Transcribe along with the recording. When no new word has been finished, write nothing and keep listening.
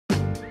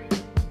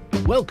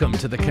Welcome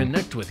to the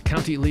Connect with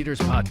County Leaders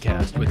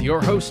podcast with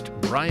your host,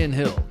 Bryan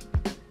Hill.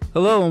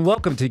 Hello and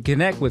welcome to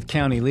Connect with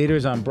County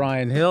Leaders. I'm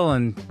Bryan Hill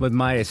and with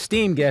my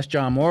esteemed guest,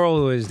 John Morrill,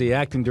 who is the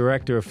Acting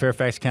Director of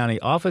Fairfax County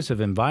Office of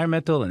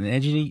Environmental and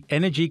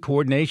Energy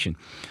Coordination.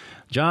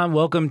 John,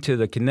 welcome to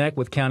the Connect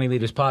with County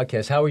Leaders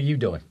podcast. How are you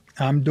doing?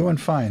 I'm doing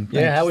fine. Thanks.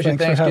 Yeah, how was your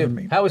Thanks Thanksgiving? for having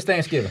me. How was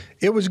Thanksgiving?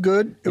 It was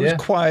good. It was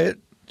quiet.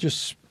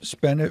 Just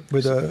spent it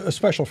with a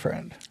special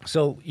friend.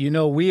 So,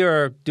 we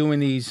are doing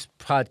these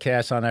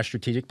podcasts on our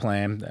strategic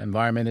plan. The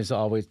environment is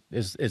always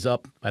is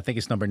up. I think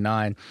it's number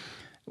 9.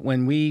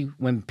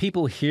 When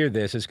people hear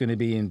this, it's going to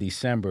be in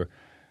December.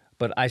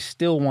 But I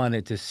still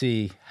wanted to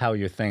see how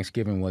your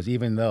Thanksgiving was,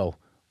 even though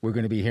we're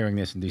going to be hearing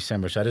this in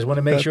December. So I just want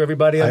to make sure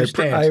everybody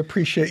understands. I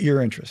appreciate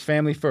your interest.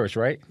 Family first,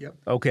 right? Yep.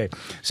 Okay.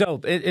 So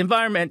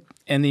environment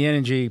and the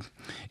energy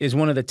is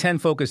one of the 10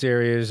 focus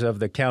areas of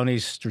the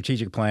county's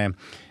strategic plan.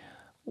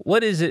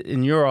 What is it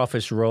in your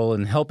office role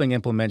in helping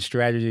implement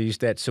strategies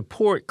that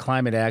support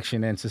climate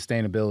action and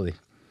sustainability?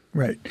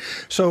 Right.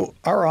 So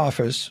our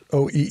office,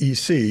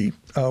 OEEC,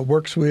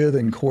 works with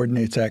and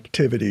coordinates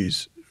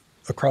activities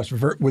across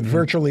with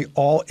virtually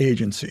all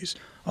agencies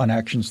on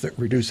actions that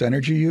reduce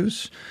energy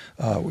use.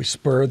 We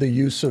spur the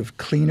use of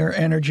cleaner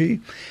energy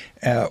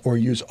or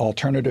use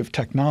alternative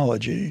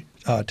technology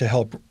to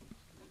help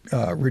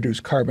reduce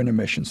carbon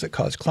emissions that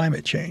cause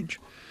climate change.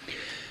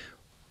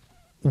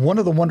 One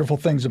of the wonderful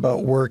things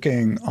about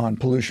working on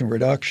pollution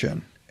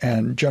reduction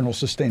and general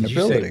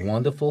sustainability. Did you say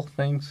wonderful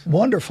things?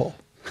 Wonderful.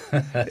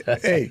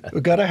 Hey,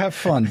 we got to have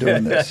fun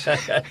doing this.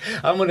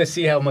 I'm going to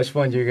see how much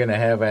fun you're going to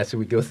have after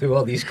we go through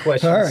all these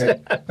questions.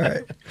 All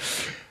right.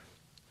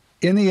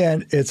 In the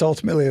end, it's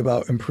ultimately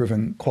about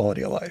improving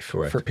quality of life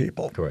for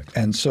people. Correct.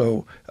 And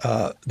so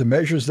the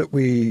measures that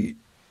we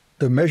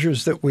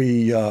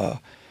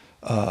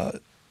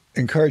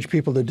encourage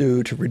people to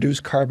do to reduce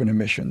carbon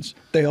emissions,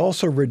 they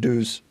also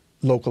reduce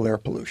local air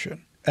pollution,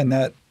 and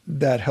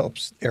that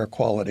helps air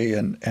quality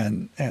and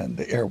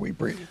the air we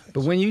breathe.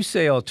 But when you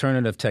say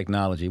alternative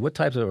technology, what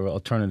types of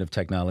alternative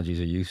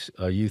technologies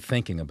are you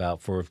thinking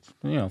about for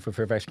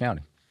Fairfax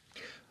County?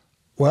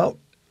 Well,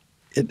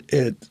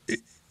 it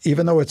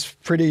even though it's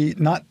pretty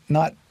not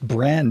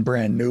brand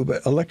new,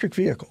 but electric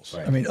vehicles.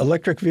 Right. I mean,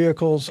 electric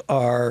vehicles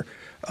are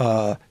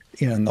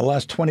in the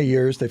last 20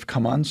 years they've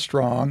come on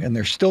strong, and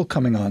they're still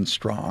coming on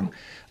strong.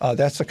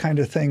 That's the kind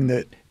of thing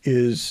that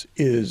is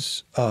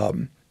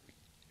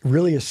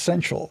really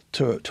essential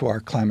to our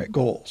climate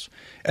goals.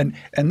 And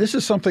this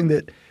is something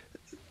that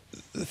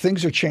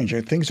things are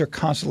changing. Things are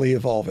constantly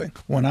evolving.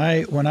 When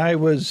I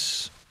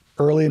was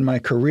early in my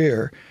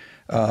career,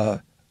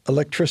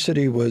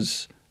 electricity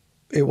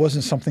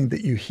wasn't something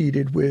that you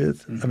heated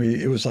with. Mm-hmm. I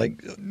mean, it was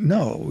like,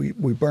 no,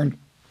 we burned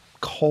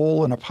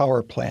coal in a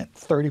power plant,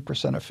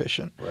 30%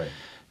 efficient. Right.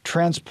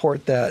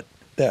 Transport that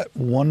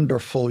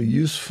wonderful,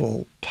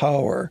 useful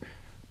power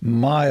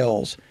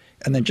miles,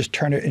 and then just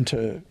turn it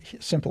into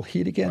simple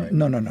heat again? Right.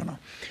 No.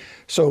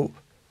 So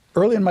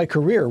early in my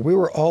career, we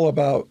were all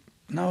about,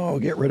 no,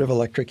 get rid of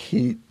electric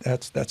heat.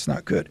 That's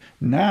not good.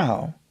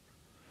 Now,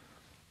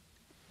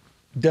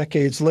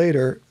 decades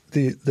later,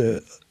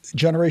 the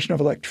generation of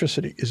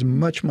electricity is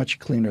much, much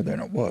cleaner than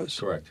it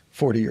was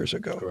 40 years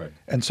ago. Correct.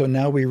 And so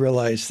now we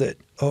realize that,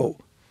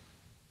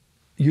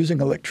 using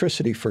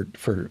electricity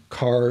for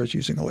cars,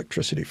 using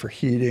electricity for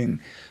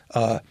heating,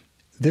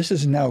 this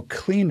is now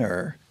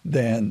cleaner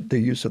than the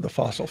use of the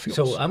fossil fuels.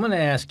 So I'm going to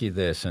ask you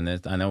this,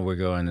 and I know we're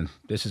going, and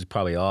this is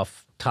probably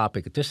off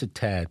topic just a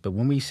tad, but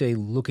when we say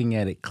looking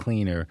at it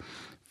cleaner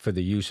for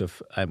the use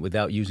of,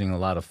 without using a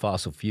lot of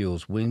fossil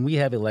fuels, when we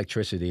have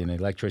electricity and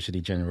electricity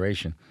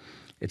generation,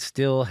 it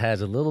still has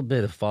a little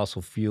bit of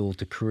fossil fuel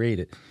to create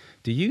it.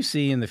 Do you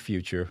see in the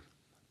future,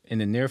 in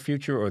the near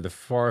future or the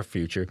far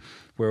future,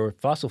 where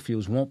fossil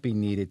fuels won't be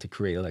needed to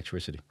create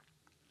electricity?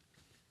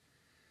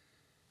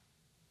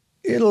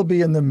 It'll be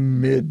in the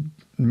mid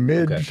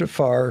to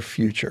far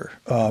future.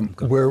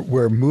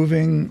 We're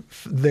moving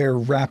there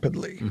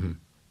rapidly, mm-hmm.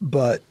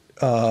 But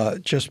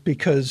just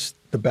because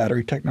the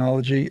battery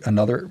technology,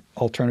 another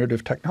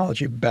alternative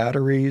technology,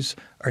 batteries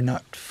are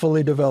not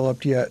fully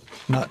developed yet,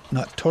 not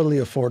totally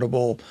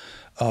affordable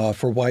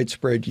for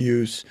widespread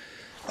use.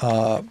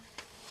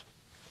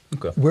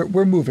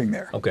 We're moving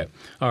there. Okay.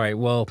 All right.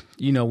 Well,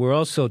 we're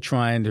also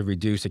trying to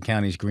reduce the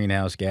county's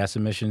greenhouse gas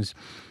emissions.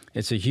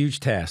 It's a huge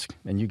task,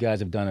 and you guys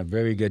have done a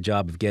very good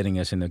job of getting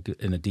us in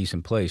a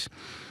decent place.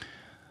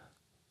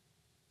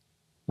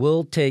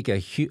 We'll take a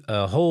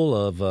whole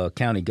of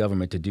county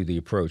government to do the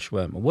approach.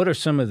 What are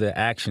some of the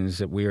actions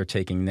that we are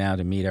taking now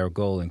to meet our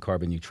goal in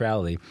carbon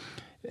neutrality,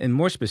 and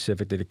more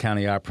specific to the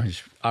county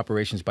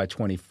operations by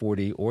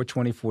 2040 or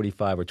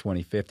 2045 or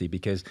 2050,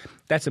 because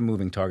that's a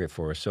moving target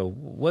for us. So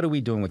what are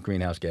we doing with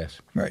greenhouse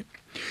gas? Right.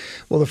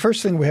 Well, the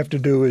first thing we have to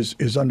do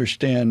is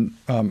understand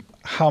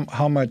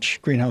how much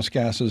greenhouse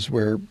gases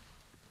we're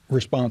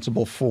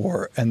responsible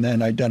for, and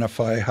then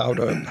identify how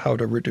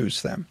to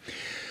reduce them.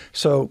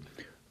 So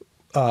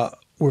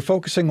we're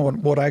focusing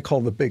on what I call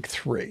the big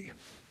three: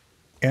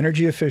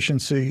 energy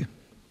efficiency,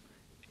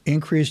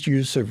 increased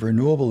use of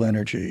renewable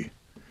energy,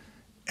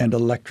 and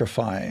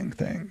electrifying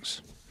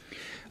things.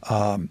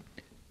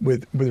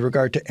 With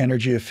regard to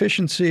energy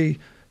efficiency,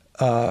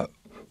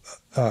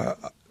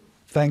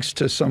 thanks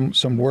to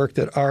some work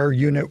that our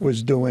unit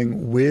was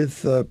doing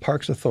with the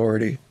Parks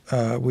Authority,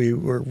 we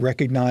were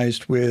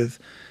recognized with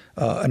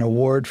an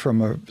award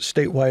from a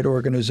statewide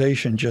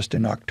organization just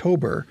in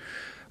October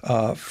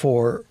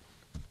for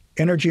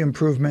energy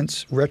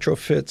improvements,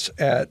 retrofits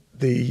at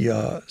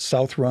the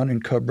South Run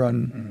and Cub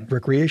Run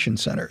recreation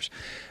centers.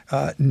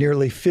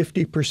 Nearly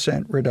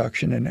 50%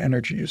 reduction in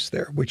energy use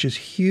there, which is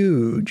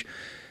huge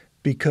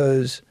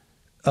because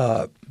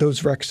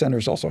those rec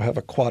centers also have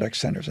aquatic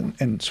centers,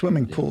 and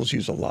swimming pools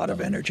use a lot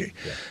of energy.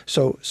 Yeah.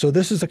 So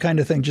this is the kind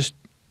of thing, just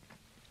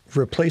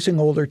replacing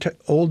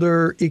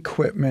older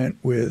equipment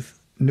with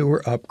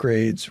newer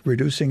upgrades,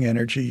 reducing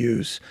energy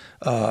use.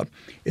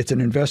 It's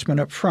an investment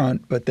up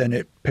front, but then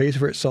it pays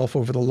for itself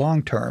over the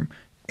long term.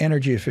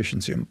 Energy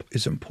efficiency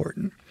is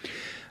important.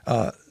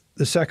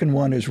 The second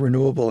one is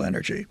renewable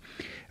energy.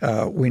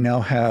 We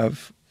now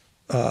have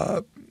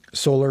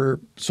solar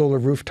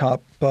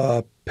rooftop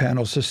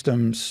panel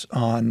systems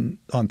on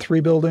 3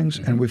 buildings,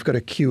 and we've got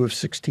a queue of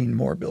 16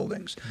 more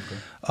buildings.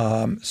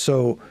 Okay.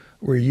 So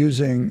we're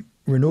using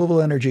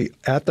renewable energy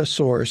at the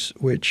source,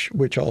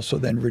 which also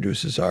then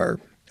reduces our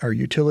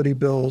utility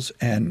bills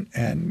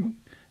and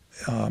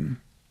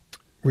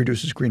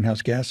reduces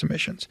greenhouse gas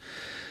emissions.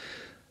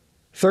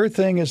 Third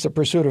thing is the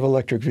pursuit of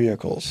electric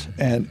vehicles,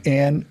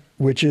 and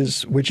which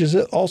is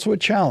also a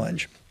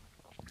challenge.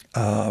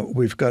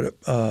 We've got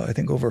I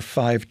think over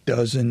 6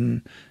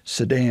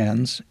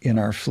 sedans in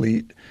our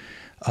fleet,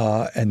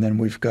 and then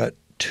we've got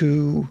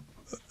 2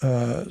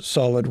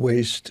 solid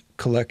waste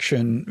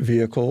collection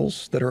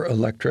vehicles that are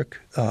electric.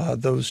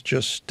 Those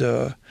just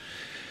they're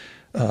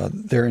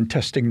in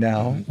testing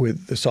now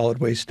with the solid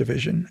waste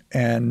division,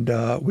 and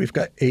we've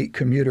got 8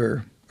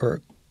 commuter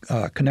or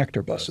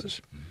connector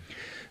buses.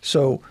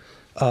 So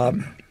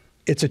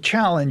it's a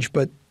challenge,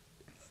 but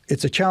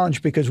it's a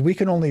challenge because we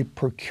can only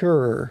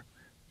procure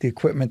the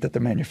equipment that the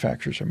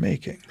manufacturers are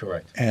making.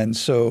 Correct. And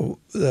so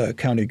the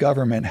county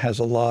government has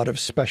a lot of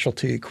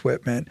specialty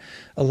equipment,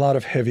 a lot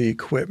of heavy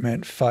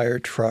equipment, fire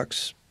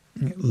trucks,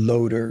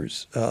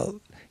 loaders,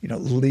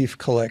 leaf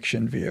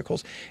collection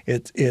vehicles.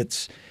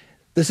 This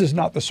is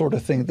not the sort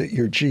of thing that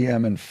your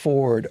GM and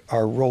Ford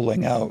are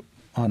rolling out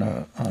on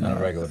a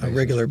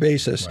regular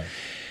basis. Right.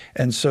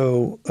 And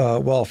so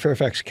while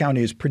Fairfax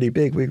County is pretty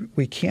big,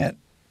 we can't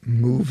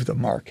move the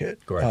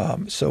market.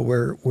 Correct. So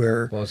we're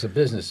well, it's a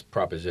business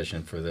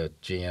proposition for the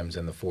GMs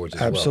and the Fords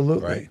as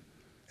absolutely. well, right?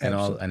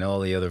 And all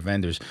the other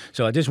vendors.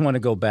 So I just want to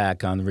go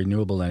back on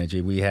renewable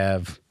energy. We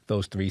have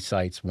those 3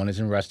 sites. One is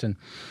in Reston,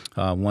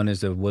 one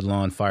is the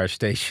Woodlawn Fire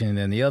Station,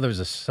 and the other is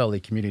a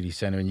Sully Community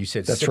Center. And you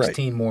said That's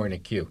 16 right. more in a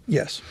queue.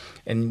 Yes.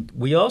 And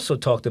we also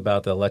talked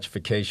about the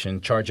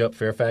electrification. Charge Up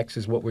Fairfax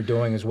is what we're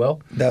doing as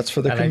well. That's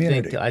for the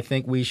community. I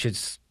think we should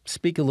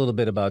speak a little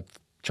bit about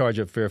Charge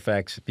Up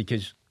Fairfax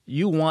because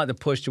you want to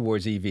push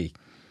towards EV.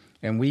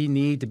 And we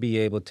need to be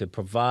able to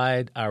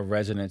provide our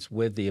residents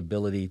with the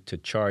ability to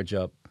charge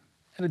up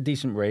at a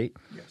decent rate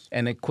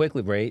and a quick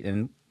rate.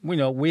 And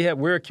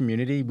we're a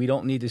community. We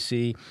don't need to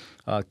see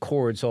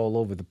cords all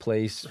over the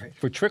place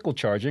for trickle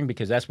charging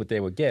because that's what they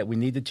would get. We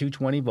need the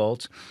 220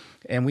 volts,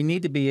 and we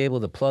need to be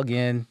able to plug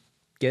in,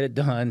 get it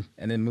done,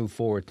 and then move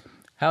forward.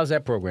 How's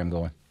that program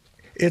going?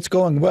 It's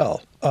going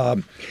well.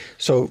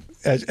 So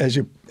as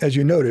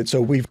you noted,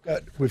 so we've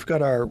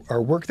got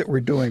our work that we're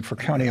doing for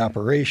county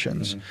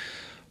operations,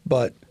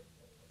 but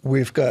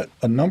we've got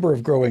a number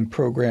of growing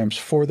programs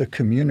for the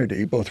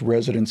community, both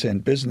residents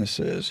and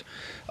businesses,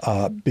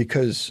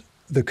 because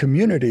the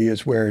community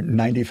is where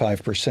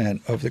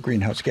 95% of the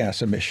greenhouse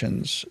gas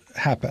emissions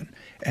happen.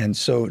 And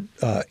so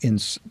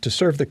to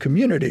serve the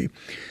community,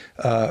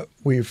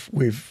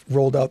 we've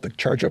rolled out the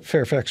Charge Up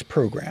Fairfax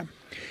program.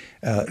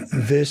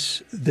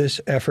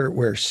 This effort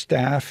where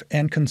staff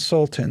and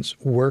consultants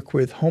work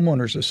with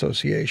homeowners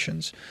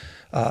associations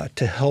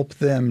to help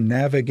them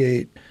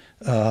navigate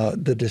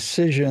the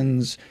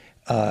decisions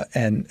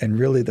and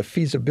really the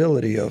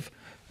feasibility of,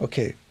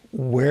 okay,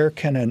 where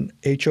can an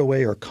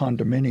HOA or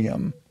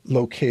condominium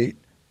locate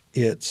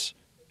its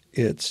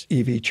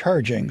EV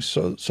charging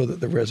so that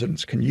the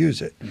residents can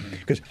use it?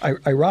 Because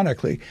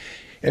ironically,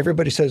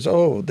 everybody says,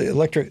 oh, the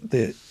electric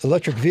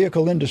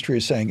vehicle industry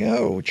is saying,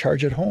 oh,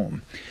 charge at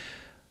home.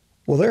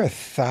 Well, there are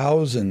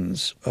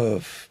thousands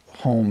of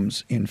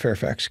homes in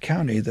Fairfax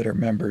County that are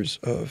members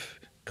of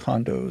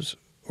condos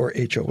or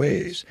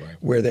HOAs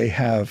where they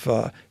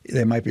have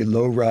they might be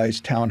low-rise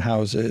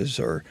townhouses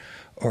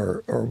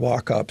or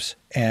walk-ups,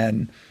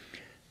 and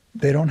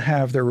they don't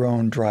have their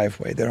own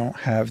driveway. They don't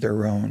have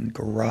their own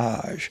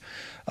garage.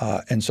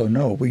 And so,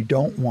 no, we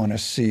don't want to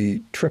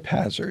see trip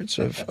hazards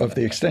of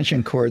the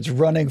extension cords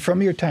running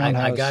from your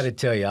townhouse. I got to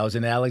tell you, I was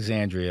in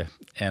Alexandria,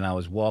 and I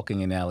was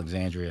walking in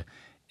Alexandria,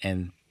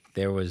 and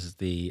there was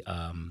the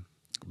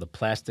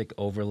plastic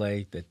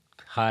overlay that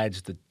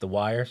hides the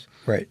wires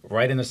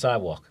right in the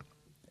sidewalk.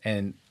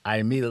 And I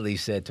immediately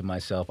said to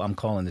myself, I'm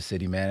calling the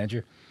city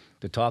manager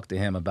to talk to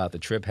him about the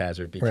trip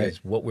hazard,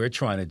 because what we're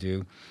trying to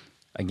do,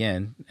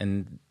 again,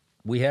 and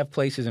we have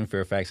places in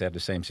Fairfax that have the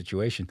same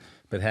situation,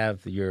 but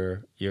have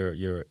your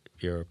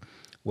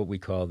what we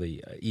call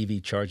the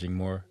EV charging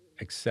more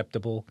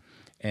acceptable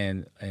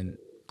and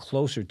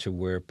closer to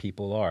where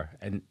people are.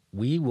 And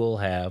we will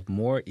have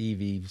more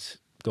EVs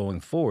going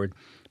forward,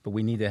 but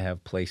we need to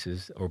have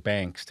places or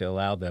banks to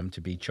allow them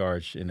to be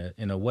charged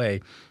in a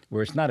way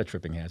where it's not a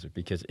tripping hazard.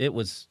 Because it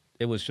was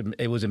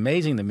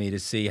amazing to me to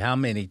see how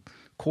many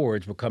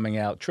cords were coming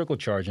out trickle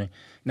charging.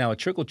 Now, a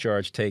trickle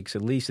charge takes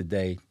at least a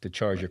day to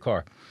charge your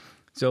car.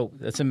 So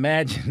let's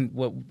imagine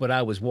what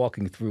I was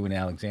walking through in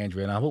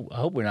Alexandria, and I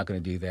hope we're not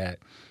going to do that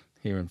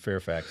here in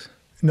Fairfax.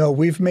 No,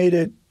 we've made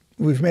it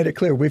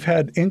clear. We've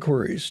had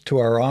inquiries to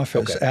our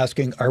office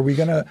asking, are we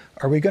gonna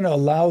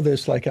allow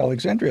this like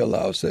Alexandria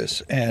allows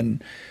this?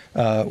 And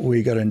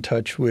we got in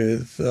touch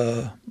with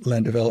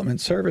Land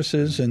Development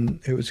Services, and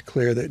it was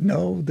clear that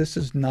no, this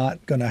is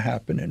not going to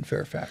happen in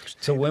Fairfax.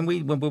 So when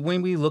we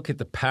look at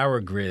the power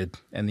grid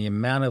and the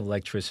amount of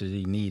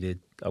electricity needed,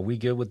 are we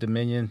good with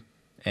Dominion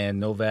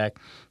and Novak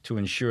to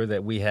ensure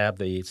that we have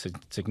the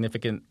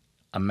significant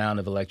amount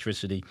of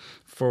electricity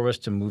for us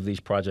to move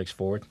these projects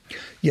forward?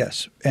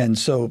 Yes. And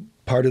so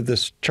part of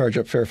this Charge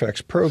Up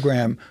Fairfax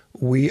program,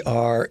 we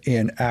are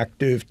in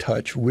active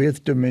touch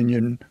with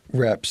Dominion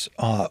reps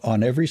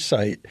on every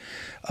site,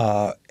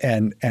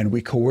 and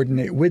we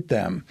coordinate with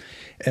them.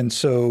 And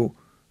so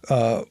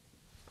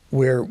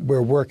we're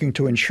working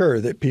to ensure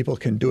that people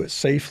can do it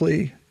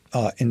safely,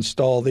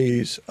 install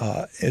these.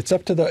 It's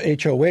up to the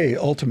HOA,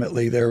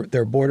 ultimately,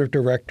 their board of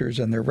directors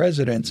and their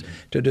residents,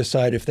 to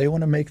decide if they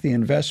want to make the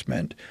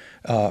investment,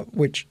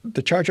 which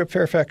the Charge Up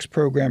Fairfax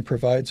program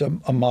provides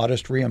a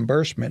modest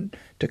reimbursement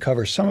to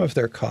cover some of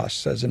their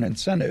costs as an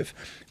incentive.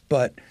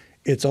 But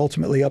it's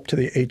ultimately up to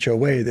the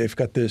HOA. They've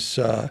got this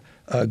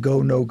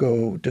go,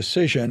 no-go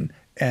decision,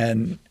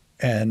 but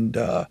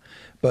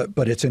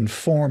it's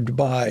informed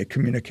by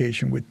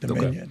communication with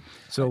Dominion. Okay.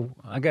 So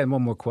I got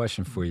one more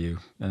question for you,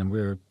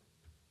 and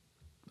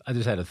I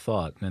just had a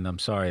thought, and I'm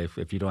sorry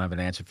if you don't have an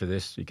answer for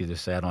this. You could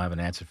just say, I don't have an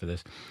answer for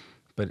this.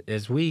 But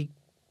as we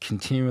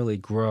continually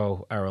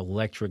grow our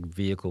electric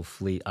vehicle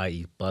fleet,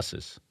 i.e.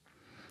 buses,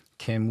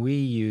 can we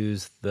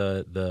use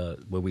where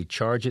we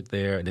charge it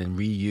there and then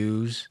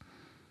reuse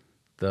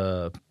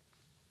the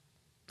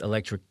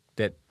electric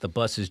that the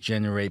buses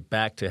generate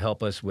back to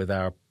help us with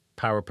our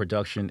power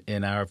production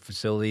in our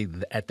facility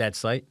at that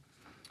site?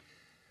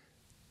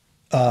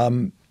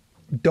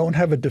 Don't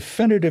have a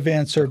definitive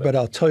answer, but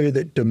I'll tell you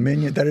that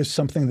that is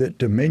something that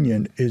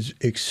Dominion is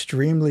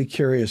extremely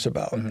curious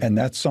about. And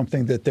that's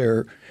something that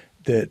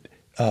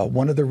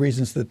one of the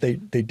reasons that they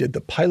did the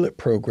pilot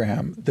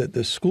program that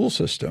the school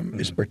system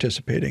is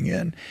participating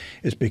in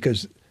is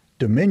because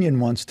Dominion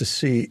wants to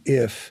see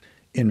if,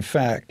 in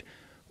fact,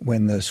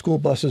 when the school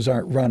buses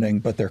aren't running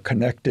but they're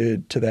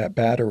connected to that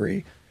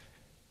battery,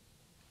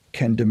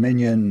 can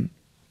Dominion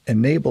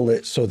enable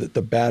it so that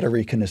the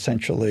battery can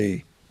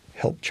essentially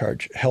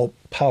help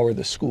power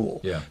the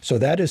school. Yeah. So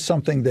that is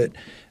something that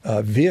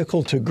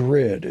vehicle to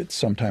grid, it's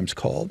sometimes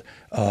called,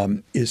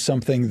 is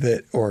something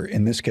that, or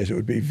in this case, it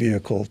could be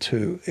vehicle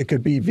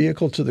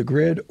to the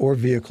grid or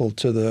vehicle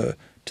to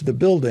the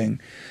building,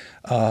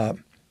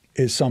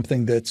 is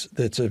something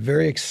that's a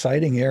very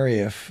exciting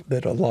area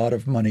that a lot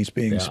of money's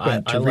being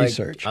spent to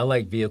research. I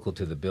like vehicle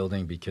to the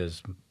building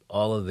because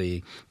all of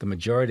the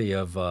majority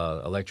of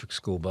electric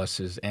school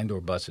buses and or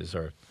buses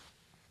are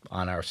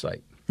on our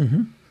site.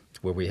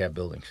 Where we have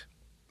buildings,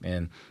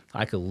 and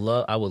I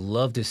would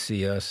love to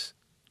see us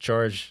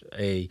charge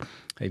a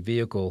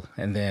vehicle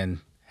and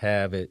then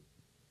have it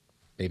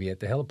maybe at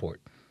the heliport,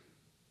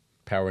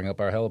 powering up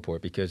our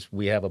heliport, because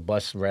we have a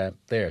bus ramp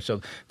there.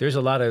 So there's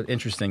a lot of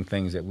interesting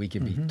things that we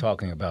could be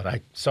talking about.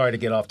 Sorry to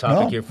get off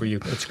topic here for you.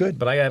 That's good.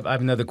 But I have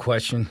another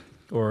question.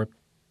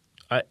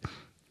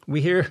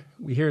 We hear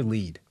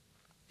LEED.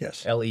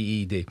 Yes.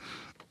 LEED.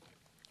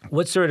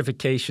 What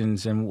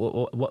certifications and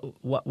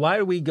why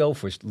do we go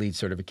for LEED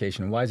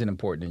certification? And why is it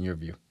important in your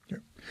view?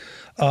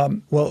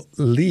 Well,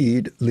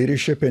 LEED,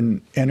 Leadership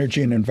in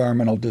Energy and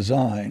Environmental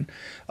Design,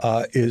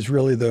 is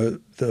really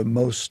the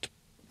most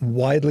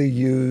widely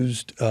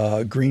used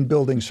green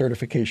building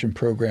certification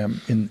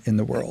program in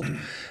the world.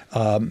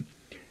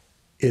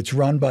 It's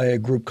run by a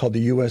group called the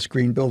U.S.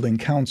 Green Building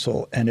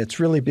Council, and it's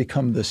really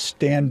become the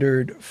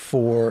standard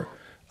for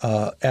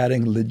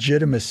adding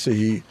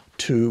legitimacy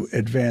to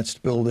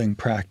advanced building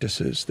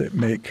practices that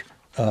make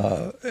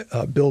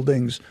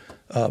buildings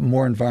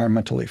more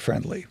environmentally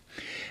friendly.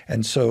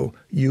 And so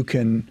you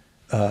can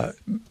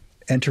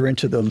enter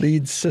into the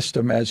LEED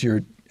system as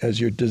you're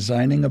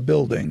designing a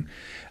building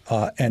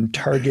and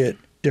target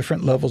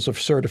different levels of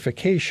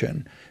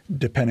certification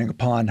depending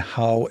upon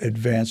how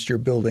advanced your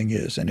building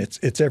is. And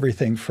it's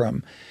everything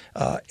from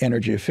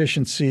energy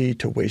efficiency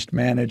to waste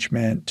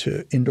management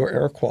to indoor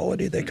air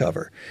quality they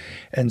cover.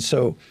 And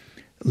so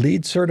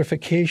LEED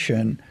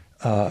certification,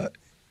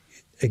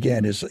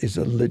 again, it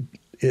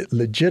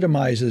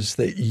legitimizes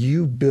that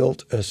you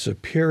built a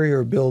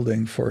superior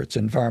building for its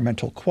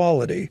environmental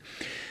quality.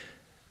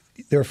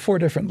 there are 4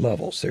 different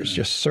levels. There's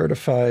just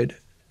certified,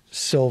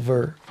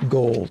 silver,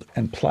 gold,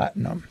 and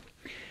platinum.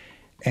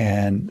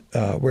 And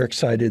we're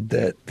excited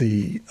that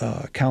the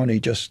county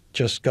just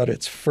got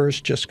its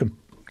first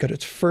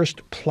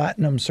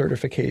platinum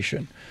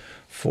certification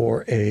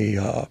for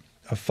a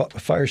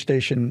fire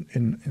station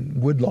in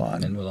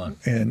Woodlawn,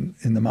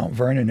 in the Mount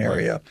Vernon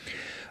area.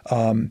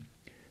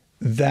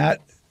 That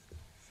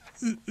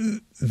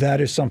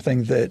is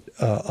something that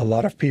a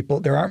lot of people.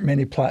 There aren't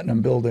many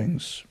platinum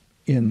buildings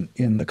in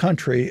the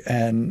country,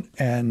 and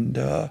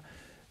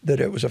that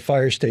it was a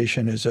fire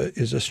station is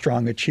a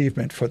strong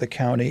achievement for the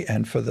county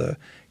and for the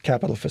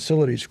Capital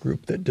Facilities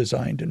Group that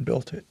designed and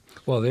built it.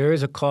 Well, there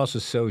is a cost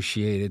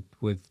associated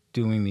with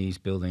doing these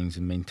buildings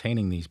and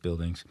maintaining these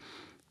buildings,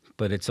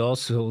 but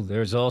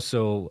there's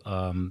also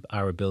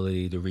our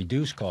ability to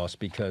reduce costs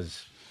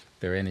because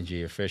they're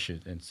energy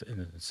efficient in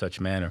such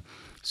manner.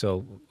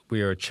 So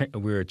we're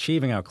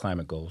achieving our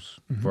climate goals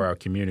for our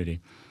community.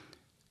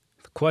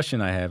 The question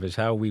I have is,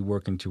 how are we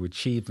working to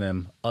achieve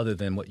them other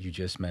than what you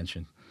just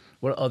mentioned?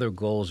 What other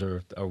goals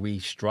are we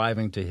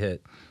striving to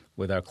hit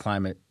with our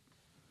climate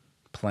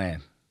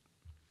plan?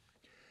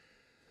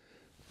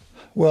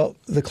 Well,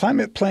 the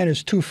climate plan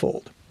is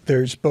twofold.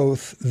 There's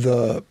both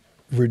the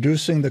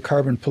reducing the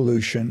carbon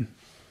pollution,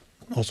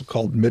 also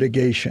called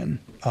mitigation,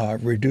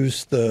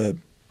 reduce the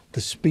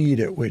speed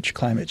at which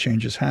climate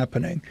change is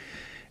happening.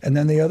 And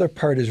then the other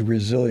part is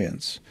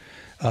resilience.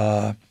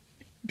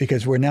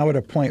 Because we're now at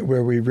a point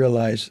where we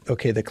realize,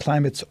 okay, the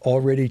climate's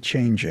already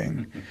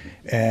changing,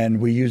 and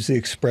we use the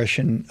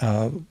expression,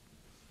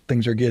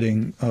 things are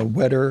getting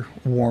wetter,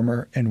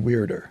 warmer, and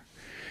weirder.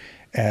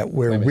 Let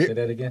me say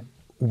that again?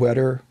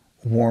 Wetter,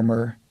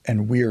 warmer,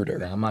 and weirder.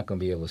 Now, I'm not going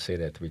to be able to say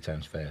that 3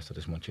 times fast. I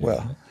just want you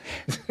to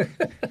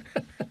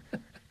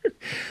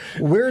know.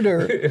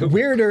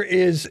 Weirder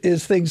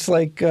is things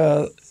like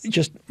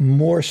just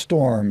more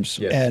storms,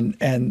 yes.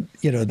 and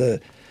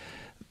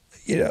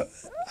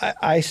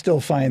I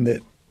still find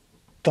that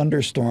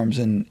thunderstorms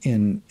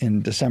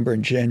in December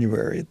and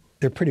January,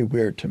 they're pretty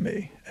weird to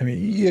me. I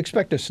mean, you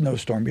expect a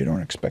snowstorm, you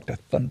don't expect a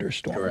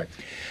thunderstorm. Correct.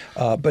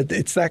 But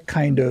it's that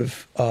kind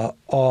of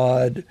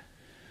odd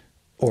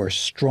or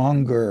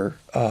stronger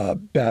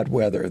bad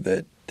weather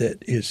that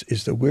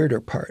is the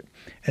weirder part.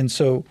 And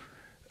so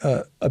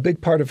a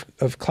big part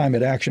of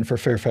climate action for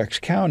Fairfax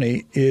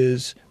County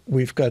is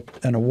we've got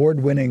an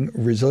award-winning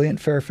Resilient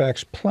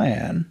Fairfax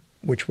plan,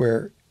 which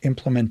we're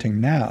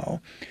implementing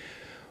now,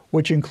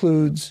 which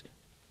includes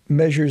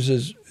measures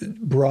as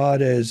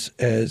broad as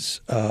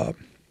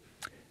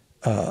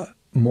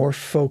more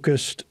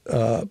focused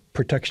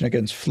protection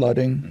against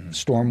flooding,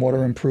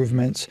 stormwater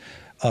improvements,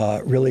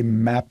 really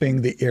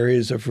mapping the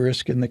areas of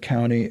risk in the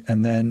county,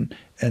 and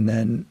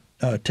then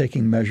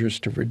taking measures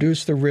to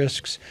reduce the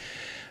risks.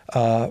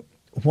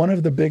 One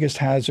of the biggest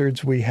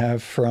hazards we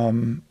have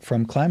from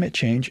climate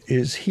change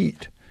is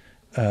heat.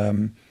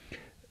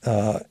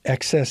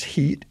 Excess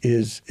heat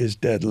is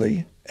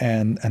deadly,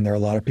 and there are a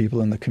lot of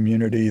people in the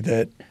community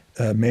that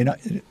may not.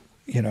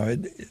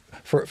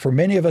 For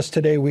many of us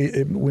today,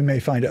 we may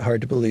find it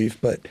hard to believe,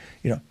 but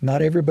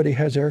not everybody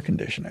has air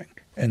conditioning,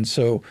 and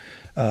so,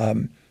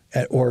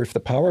 or if the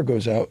power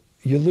goes out,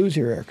 you lose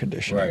your air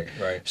conditioning.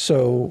 Right.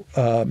 So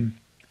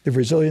the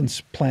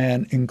resilience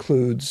plan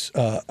includes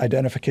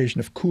identification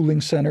of cooling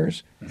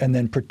centers and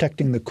then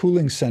protecting the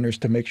cooling centers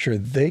to make sure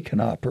they can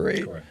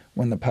operate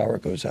when the power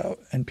goes out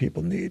and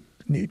people need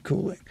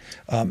cooling.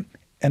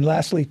 And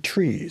lastly,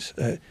 trees.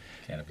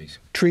 Canopies.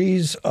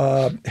 Trees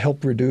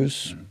help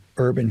reduce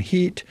urban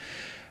heat.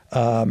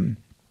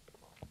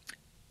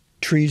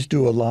 Trees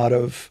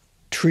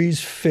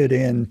fit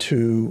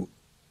into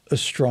a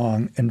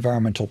strong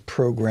environmental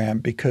program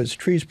because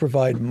trees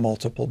provide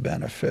multiple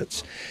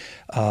benefits.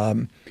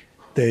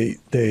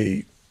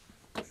 They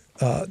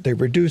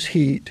reduce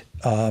heat.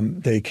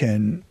 They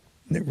can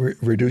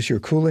reduce your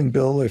cooling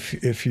bill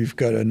if you've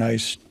got a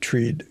nice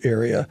treed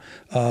area.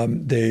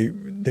 They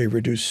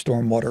reduce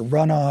stormwater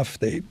runoff.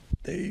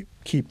 They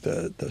keep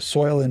the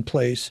soil in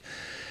place.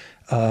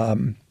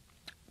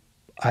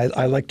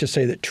 I like to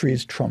say that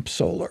trees trump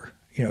solar.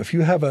 If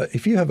you have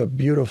a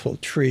beautiful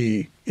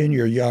tree in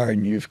your yard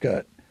and you've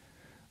got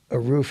a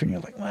roof and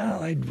you're like,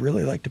 well, I'd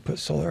really like to put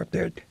solar up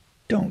there.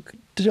 Don't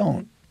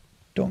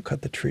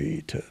cut the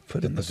tree to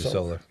put in the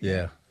solar.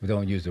 Yeah, we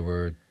don't use the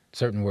word.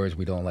 Certain words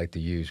we don't like to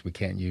use. We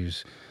can't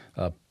use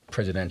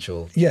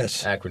presidential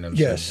acronyms.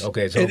 Yes.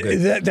 Okay, it's all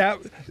good.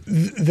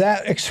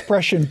 That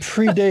expression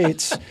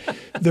predates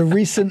the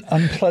recent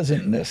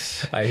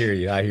unpleasantness. I hear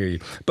you.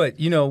 But,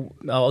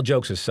 all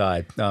jokes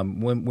aside,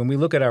 when we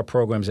look at our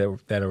programs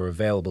that are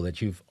available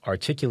that you've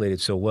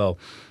articulated so well,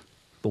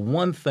 the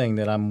one thing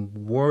that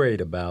I'm worried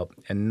about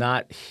and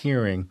not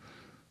hearing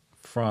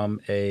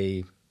from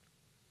an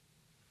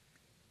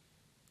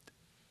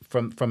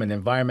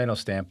environmental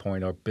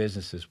standpoint are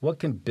businesses. What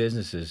can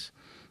businesses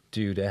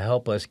do to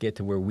help us get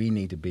to where we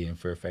need to be in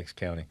Fairfax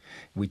County?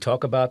 We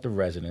talk about the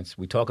residents.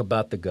 We talk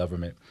about the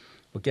government.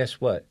 But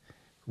guess what?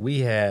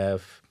 We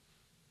have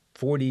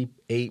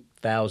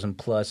 48,000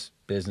 plus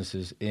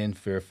businesses in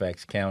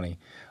Fairfax County,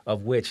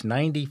 of which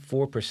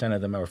 94%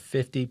 of them are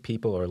 50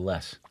 people or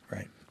less.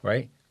 Right.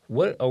 Right?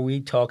 What are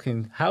we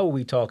talking? How are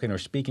we talking or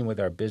speaking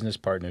with our business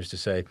partners to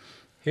say,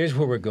 here's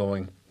where we're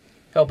going,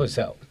 help us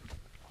out?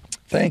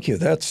 Thank you.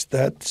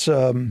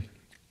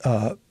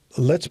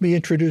 Let me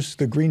introduce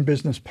the Green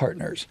Business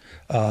Partners.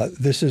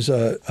 This is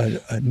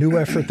a new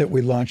effort that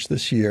we launched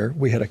this year.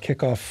 We had a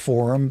kickoff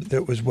forum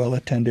that was well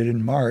attended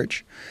in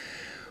March,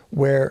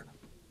 where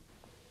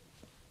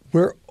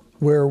we're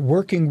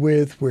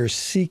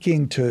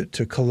seeking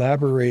to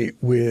collaborate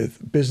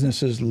with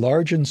businesses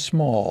large and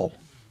small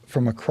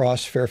from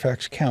across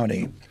Fairfax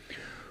County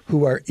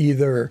who are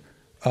either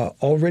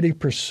already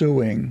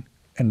pursuing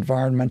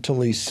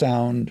environmentally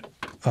sound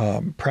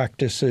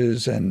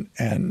practices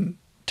and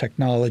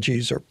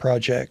technologies or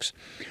projects,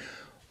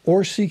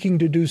 or seeking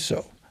to do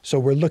so. So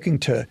we're looking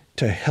to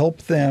help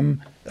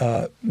them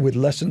with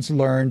lessons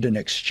learned and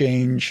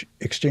exchange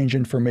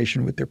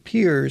information with their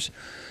peers,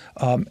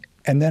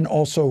 and then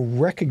also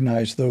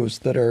recognize those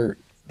that are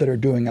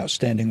doing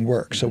outstanding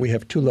work. So we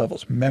have two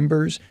levels: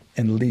 members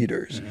and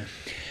leaders. Mm-hmm.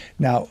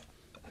 Now,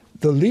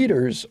 the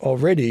leaders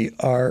already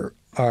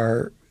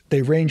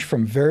they range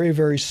from very,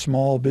 very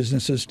small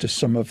businesses to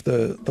some of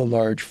the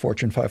large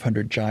Fortune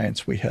 500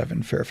 giants we have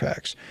in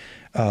Fairfax.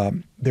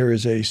 There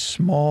is a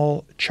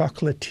small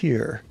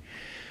chocolatier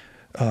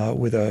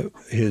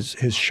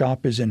his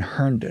shop is in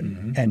Herndon,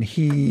 mm-hmm. and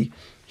he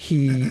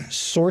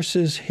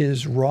sources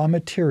his raw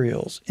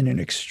materials in an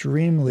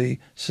extremely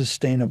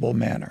sustainable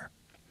manner.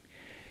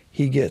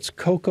 He gets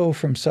cocoa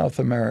from South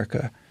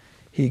America.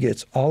 He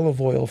gets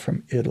olive oil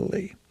from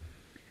Italy.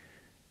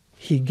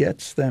 He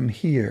gets them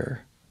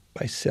here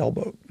by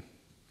sailboat.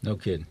 No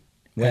kidding.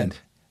 Wind.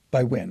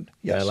 By wind,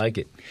 yes. I like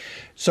it.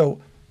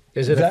 So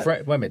is it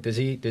wait a minute, does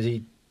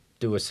he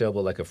do a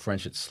sailboat like a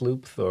French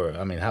sloop, or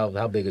I mean,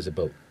 how big is a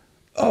boat?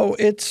 Oh,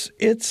 it's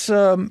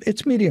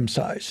medium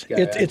size. Yeah.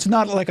 It's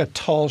not like a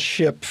tall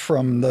ship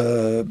from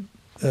the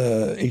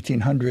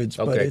 1800s.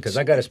 Okay, because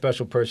I got a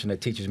special person that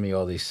teaches me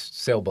all these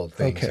sailboat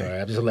things. Okay. All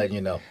right, I'm just letting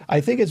you know.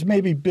 I think it's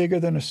maybe bigger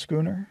than a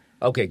schooner.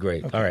 Okay,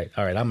 great. Okay. All right.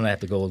 I'm going to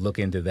have to go look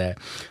into that.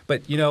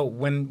 But,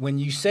 when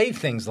you say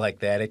things like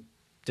that, it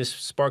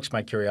just sparks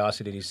my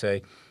curiosity to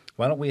say,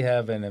 why don't we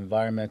have an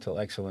environmental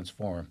excellence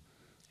forum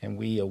and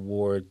we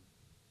award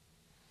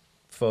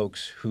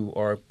folks who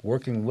are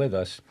working with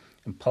us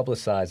and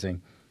publicizing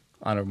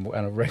on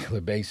a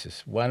regular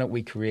basis? Why don't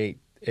we create,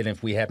 and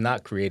if we have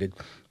not created,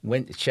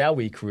 when shall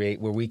we create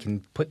where we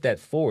can put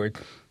that forward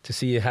to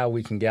see how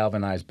we can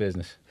galvanize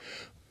business?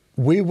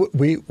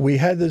 We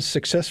had this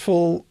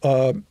successful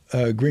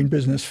Green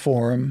Business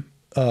Forum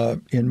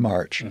in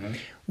March. Mm-hmm.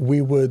 We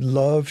would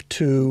love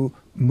to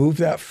move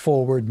that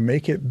forward,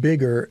 make it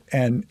bigger,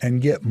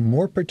 and get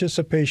more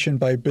participation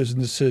by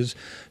businesses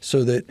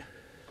so that,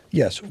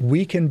 yes,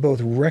 we can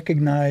both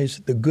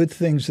recognize the good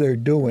things they're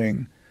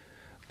doing,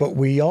 but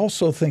we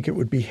also think it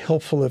would be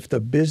helpful if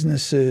the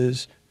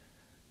businesses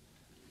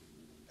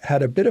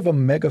had a bit of a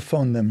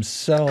megaphone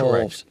themselves.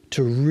 Correct.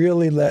 To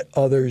really let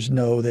others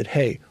know that,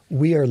 hey,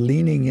 we are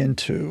leaning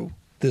into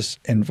this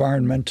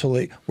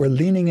we're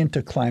leaning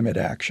into climate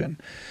action.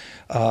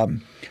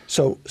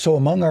 So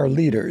among our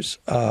leaders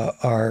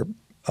are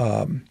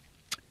Innova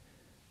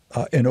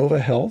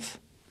Health,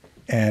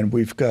 and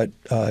we've got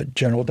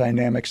General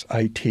Dynamics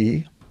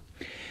IT,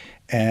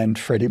 and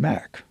Freddie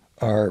Mac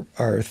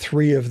are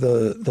three of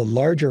the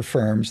larger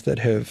firms that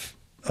have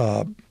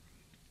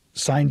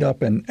signed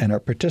up and are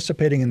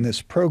participating in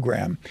this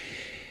program.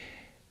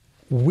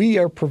 We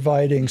are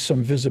providing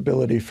some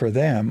visibility for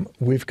them.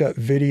 We've got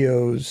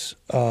videos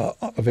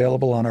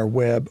available on our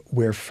web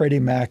where Freddie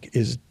Mac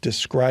is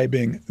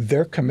describing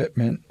their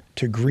commitment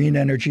to green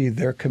energy,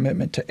 their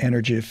commitment to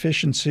energy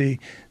efficiency,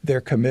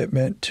 their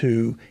commitment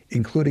to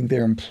including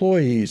their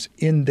employees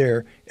in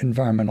their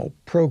environmental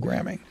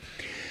programming.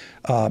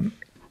 And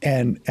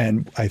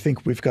I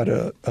think we've got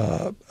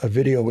a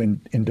video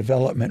in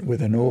development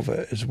with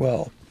Innova as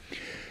well.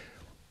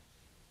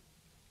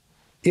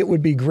 It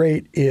would be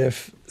great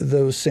if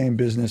those same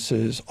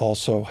businesses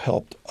also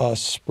helped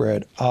us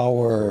spread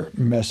our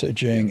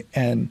messaging,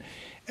 and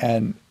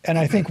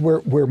I think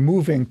we're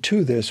moving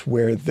to this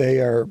where they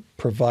are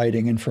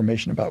providing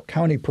information about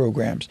county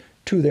programs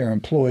to their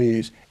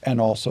employees and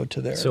also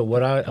to their So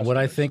what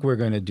I think we're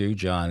going to do,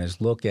 John,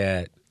 is look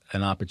at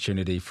an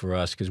opportunity for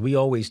us, because we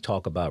always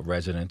talk about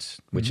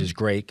residents, which mm-hmm. is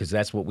great because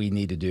that's what we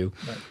need to do.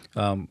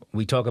 Right.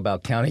 We talk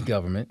about county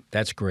government.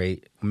 That's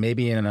great.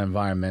 Maybe in an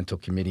environmental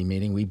committee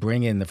meeting, we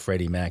bring in the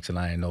Freddie Macs and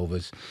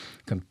Innovas,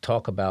 can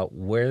talk about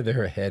where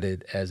they're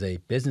headed as a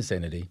business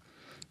entity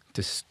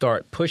to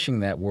start pushing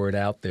that word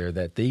out there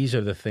that these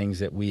are the things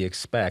that we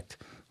expect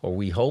or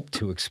we hope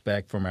to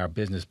expect from our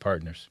business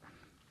partners.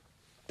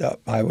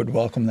 I would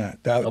welcome that.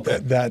 Okay.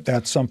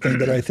 That's something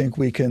that I think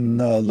we can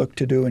look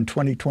to do in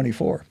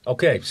 2024.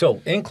 Okay.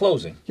 So in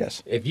closing,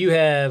 yes, if you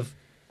have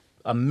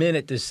a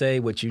minute to say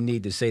what you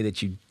need to say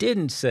that you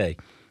didn't say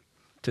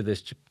to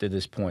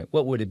this point,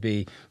 what would it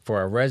be for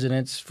our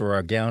residents, for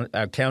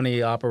our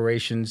county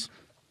operations?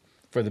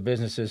 for the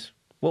businesses?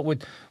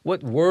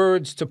 What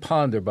words to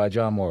ponder by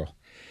John Morrill?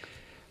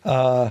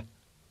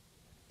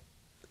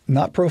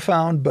 Not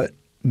profound, but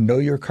know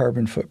your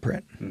carbon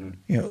footprint.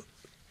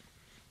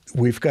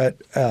 We've got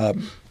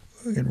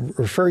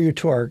refer you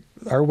to our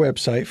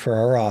website for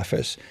our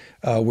office,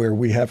 where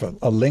we have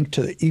a link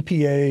to the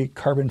EPA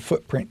carbon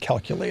footprint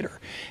calculator,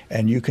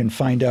 and you can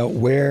find out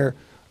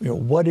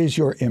what is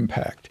your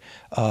impact,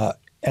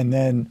 and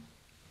then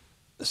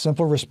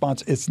simple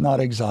response. It's not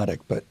exotic,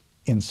 but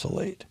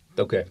insulate.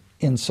 Okay.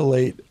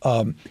 Insulate.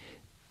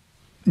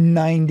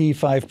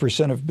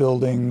 95% of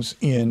buildings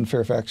in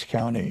Fairfax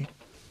County,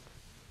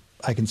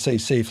 I can say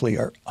safely,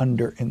 are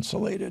under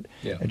insulated.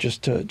 Yeah. And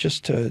just to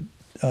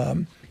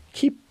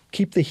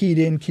keep the heat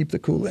in, keep the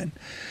cool in.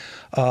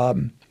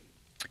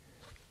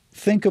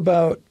 Think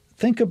about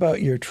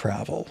your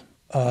travel.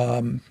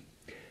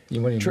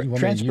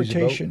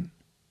 Transportation.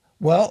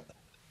 Well,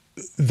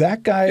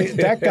 that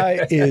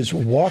guy is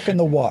walking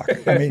the walk.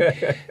 I mean,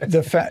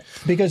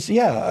 because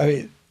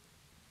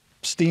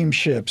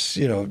steamships,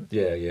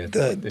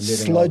 the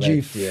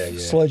sludgy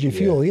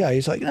fuel. Yeah,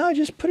 he's like, no,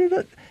 just put it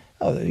on.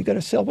 Oh, you got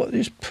a sailboat?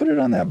 Just put it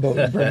on that boat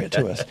and bring it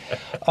to us.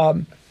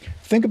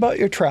 Think about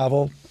your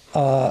travel.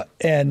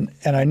 And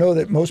I know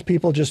that most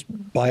people just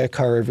buy a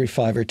car every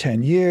 5 or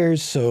 10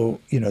 years, so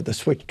the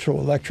switch to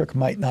electric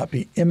might not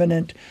be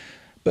imminent,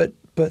 but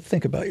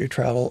think about your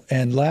travel.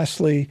 And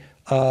lastly,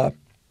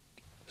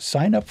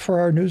 sign up for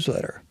our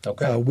newsletter.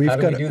 Okay.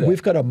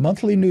 We've got a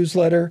monthly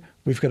newsletter.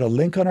 We've got a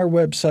link on our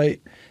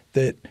website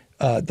that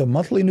the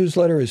monthly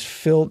newsletter is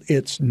filled.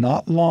 It's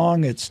not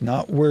long. It's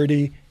not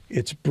wordy.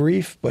 It's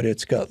brief, but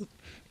it's got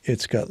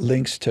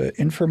links to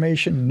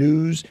information,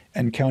 news,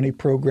 and county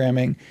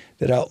programming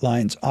that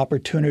outlines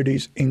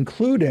opportunities,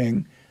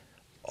 including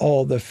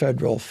all the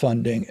federal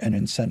funding and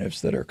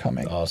incentives that are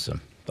coming.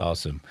 Awesome.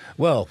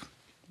 Well,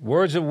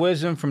 words of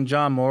wisdom from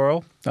John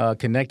Morrill,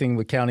 Connecting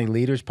with County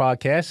Leaders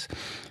podcast.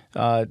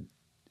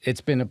 It's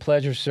been a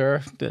pleasure,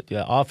 sir.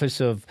 The Office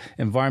of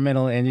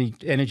Environmental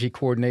Energy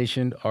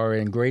Coordination are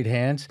in great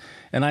hands.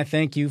 And I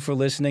thank you for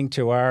listening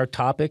to our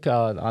topic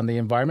on the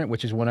environment,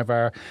 which is one of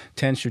our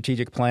 10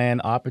 strategic plan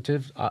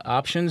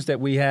options that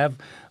we have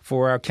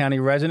for our county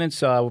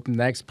residents.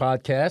 Next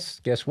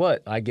podcast, guess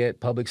what? I get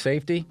public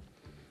safety.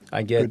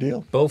 I get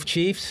both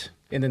chiefs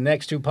in the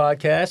next 2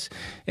 podcasts.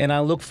 And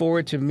I look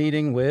forward to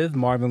meeting with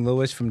Marvin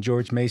Lewis from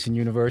George Mason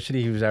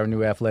University, who's our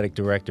new athletic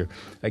director.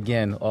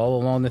 Again,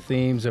 all along the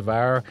themes of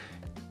our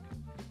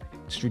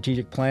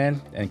strategic plan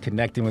and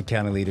connecting with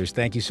county leaders.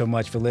 Thank you so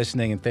much for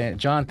listening. And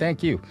John,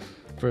 thank you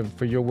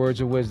for your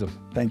words of wisdom.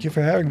 Thank you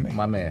for having me.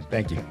 My man,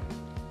 thank you.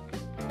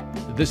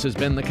 This has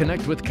been the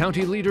Connect with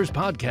County Leaders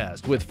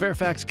podcast with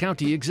Fairfax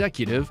County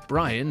Executive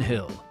Bryan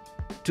Hill.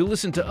 To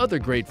listen to other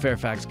great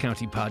Fairfax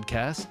County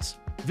podcasts,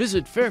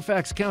 visit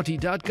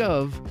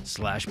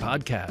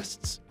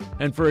fairfaxcounty.gov/podcasts.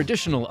 And for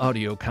additional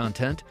audio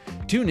content,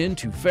 tune in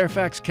to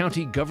Fairfax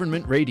County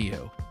Government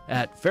Radio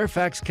at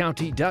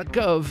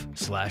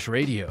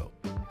fairfaxcounty.gov/radio.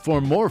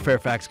 For more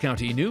Fairfax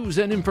County news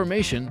and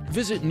information,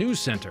 visit News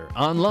Center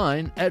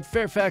online at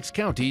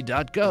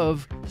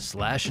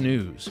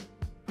fairfaxcounty.gov/news.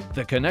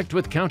 The Connect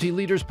with County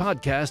Leaders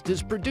podcast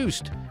is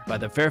produced by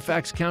the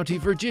Fairfax County,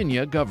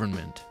 Virginia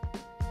government.